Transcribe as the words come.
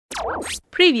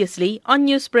Previously on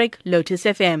Newsbreak, Lotus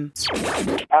FM.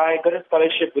 I got a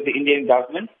scholarship with the Indian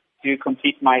government to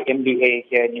complete my MBA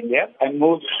here in India. I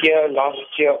moved here last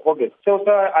year, August. So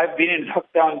far, I've been in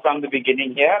lockdown from the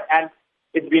beginning here, and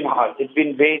it's been hard. It's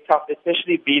been very tough,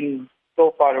 especially being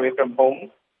so far away from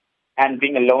home and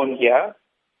being alone here.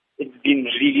 It's been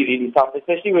really, really tough,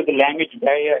 especially with the language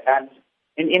barrier. And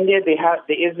in India,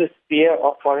 there is this fear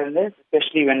of foreigners,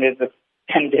 especially when there's a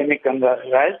pandemic on the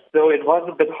rise. So it was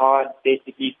a bit hard,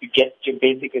 basically, to get your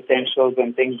basic essentials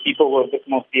and things. People were a bit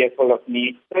more fearful of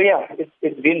me. So yeah,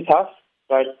 it's been tough,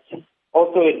 but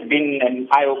also it's been an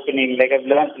eye-opening. Like, I've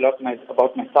learned a lot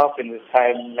about myself in this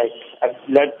time. Like, I've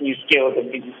learned new skills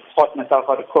and taught myself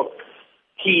how to cook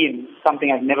tea, something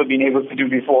I've never been able to do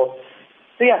before.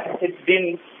 So yeah, it's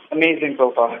been amazing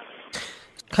so far.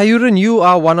 Keiyuran, you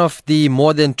are one of the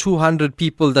more than 200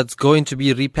 people that's going to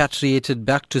be repatriated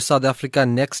back to South Africa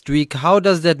next week. How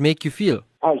does that make you feel?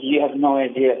 Oh, you have no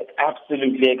idea. It's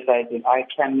absolutely exciting. I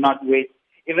cannot wait.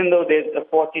 Even though there's a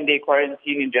 14-day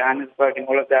quarantine in Johannesburg and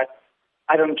all of that,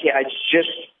 I don't care. I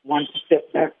just want to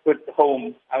step back to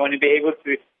home. I want to be able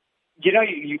to,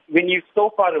 when you're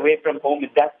so far away from home,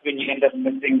 that's when you end up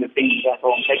missing the things at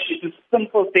home. Like, it's a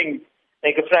simple thing,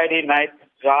 like a Friday night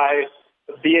drive,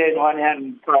 a beer in one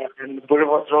hand and the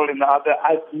boulevard roll in the other.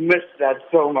 I miss that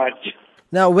so much.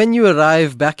 Now, when you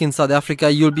arrive back in South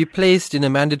Africa, you'll be placed in a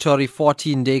mandatory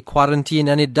 14-day quarantine,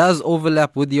 and it does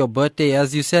overlap with your birthday,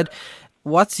 as you said.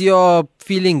 What's your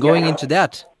feeling going into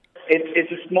that?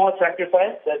 It's a small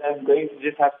sacrifice that I'm going to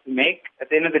just have to make. At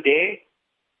the end of the day,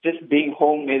 just being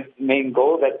home is the main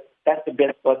goal. That's the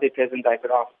best birthday present I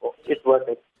could ask for. It's worth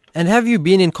it. And have you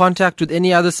been in contact with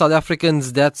any other South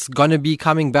Africans that's going to be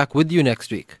coming back with you next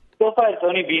week? So far, it's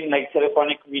only been like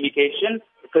telephonic communication,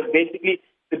 because basically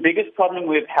the biggest problem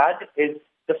we've had is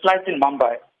the flight in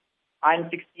Mumbai. I'm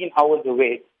 16 hours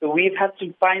away. So we've had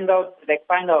to find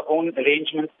our own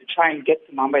arrangements to try and get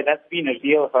to Mumbai. That's been a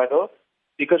real hurdle,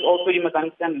 because also you must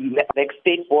understand, like,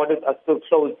 state borders are still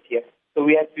closed here. So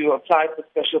we had to apply for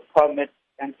special permits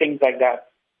and things like that.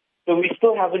 So we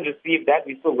still haven't received that.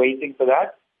 We're still waiting for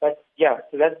that. But yeah,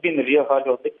 so that's been the real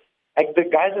hurdle. Like, the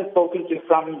guys I've spoken to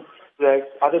from the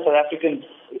other South Africans,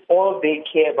 all they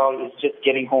care about is just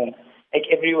getting home. Like,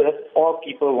 everywhere, that's all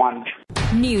people want.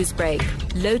 Newsbreak,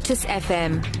 Lotus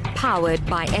FM, powered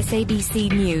by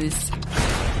SABC News.